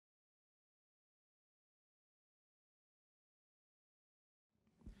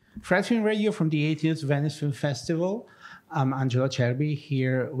Fred Film Radio from the 80th Venice Film Festival. I'm Angelo Cerbi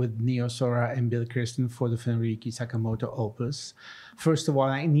here with Neo, Sora and Bill Kirstein for the film Ryuichi Sakamoto Opus. First of all,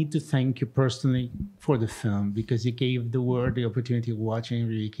 I need to thank you personally for the film because you gave the world the opportunity of watching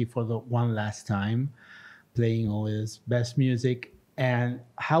Ryuichi for the one last time, playing all his best music. And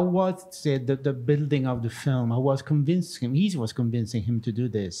how was it, the building of the film? I was convincing him, he was convincing him to do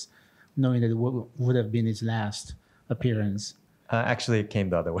this, knowing that it would have been his last appearance. Actually, it came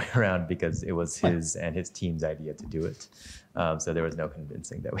the other way around because it was his and his team's idea to do it. So there was no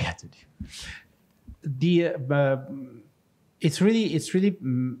convincing that we had to do. It's really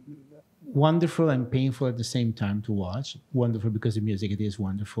wonderful and painful at the same time to watch. Wonderful because the music, it is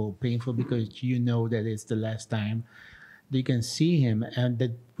wonderful. Painful because you know that it's the last time that you can see him and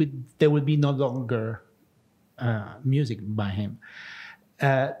that there will be no longer music by him.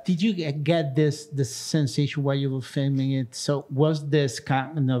 Did you get this sensation while you were filming it? So was this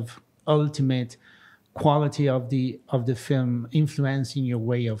kind of ultimate quality of the film influencing your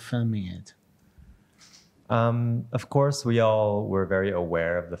way of filming it? Of course, we all were very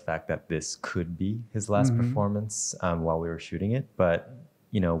aware of the fact that this could be his last performance while we were shooting it. But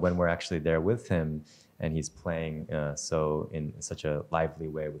when we're actually there with him and he's playing in such a lively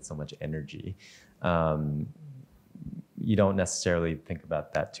way with so much energy. You don't necessarily think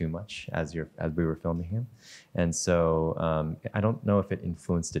about that too much as we were filming him. And so I don't know if it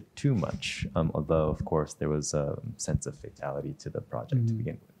influenced it too much, although, of course, there was a sense of fatality to the project to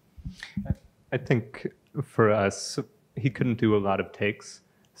begin with. I think for us, he couldn't do a lot of takes.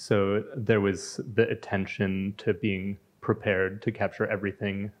 So there was the attention to being prepared to capture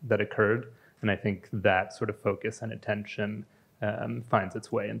everything that occurred. And I think that sort of focus and attention finds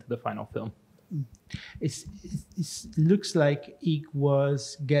its way into the final film. It looks like he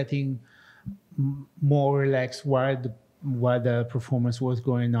was getting more relaxed while the performance was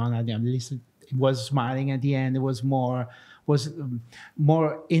going on. At least it was smiling at the end. It was more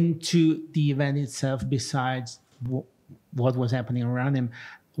into the event itself. Besides what was happening around him,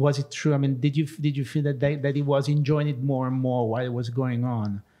 was it true? I mean, did you feel that he was enjoying it more and more while it was going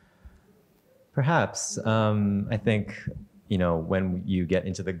on? Perhaps. I think. When you get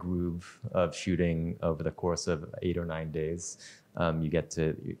into the groove of shooting over the course of 8 or 9 days,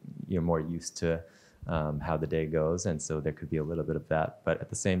 you're more used to how the day goes. And so there could be a little bit of that. But at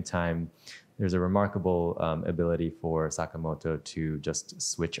the same time, there's a remarkable ability for Sakamoto to just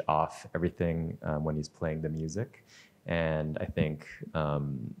switch off everything when he's playing the music. And I think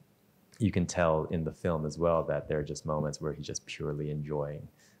you can tell in the film as well that there are just moments where he's just purely enjoying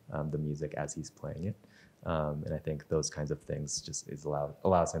the music as he's playing it. And I think those kinds of things just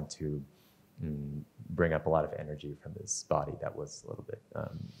allows him to bring up a lot of energy from his body that was a little bit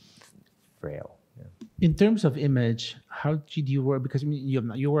frail. Yeah. In terms of image, how did you work? Because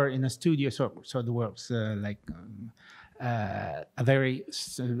you were in a studio, so the works a very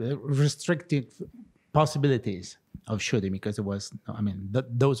restricted possibilities of shooting because it was.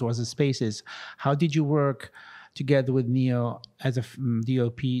 Those were the spaces. How did you work together with Neo as a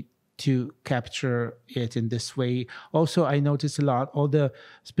DOP? To capture it in this way. Also, I noticed a lot, all the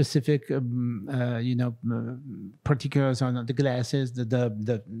specific, particulars on the glasses,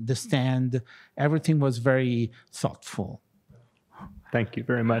 the stand, everything was very thoughtful. Thank you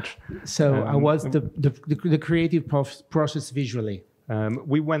very much. So I was the creative process visually.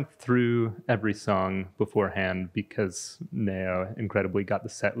 We went through every song beforehand because Neo incredibly got the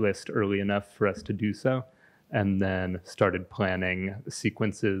set list early enough for us to do so. And then started planning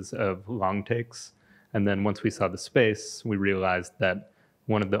sequences of long takes. And then once we saw the space, we realized that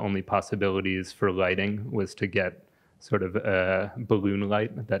one of the only possibilities for lighting was to get sort of a balloon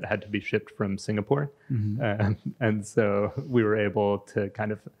light that had to be shipped from Singapore. And so we were able to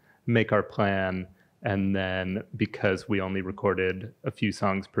kind of make our plan. And then because we only recorded a few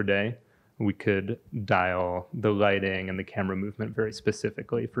songs per day, we could dial the lighting and the camera movement very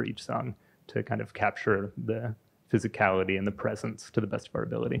specifically for each song to kind of capture the physicality and the presence to the best of our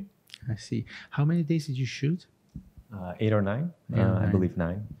ability. I see. How many days did you shoot? 8 or 9. I believe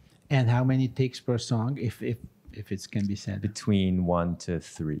 9. And how many takes per song, if it can be said? Between 1 to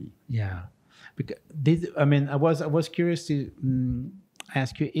 3. Yeah, because I was curious to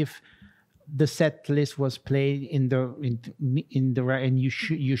ask you if the set list was played in the right, and you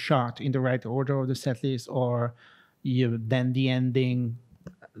shot in the right order of the set list, or then the ending.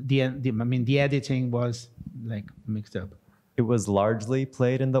 The editing was like mixed up. It was largely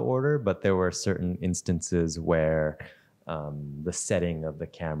played in the order, but there were certain instances where the setting of the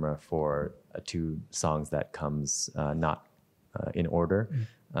camera for 2 songs that comes not in order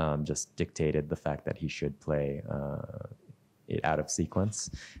just dictated the fact that he should play it out of sequence.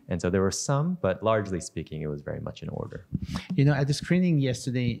 And so there were some, but largely speaking, it was very much in order. You know, at the screening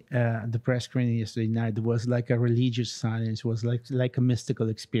yesterday, the press screening yesterday night, there was like a religious silence. It was like a mystical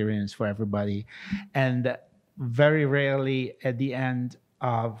experience for everybody. And very rarely at the end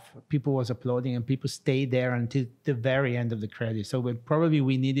of people was applauding, and people stayed there until the very end of the credits. So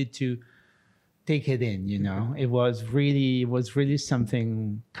we needed to take it in, you know. It was really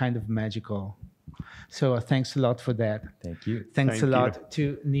something kind of magical. So thanks a lot for that. Thank you. Thanks a lot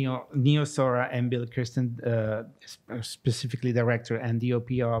to Neo, Sora, and Bill Kirstein, specifically director and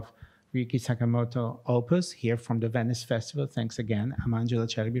DOP of Ryuichi Sakamoto Opus, here from the Venice Festival. Thanks again. I'm Angela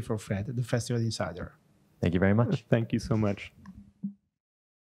Cherby for Fred, the Festival Insider. Thank you very much. Thank you so much.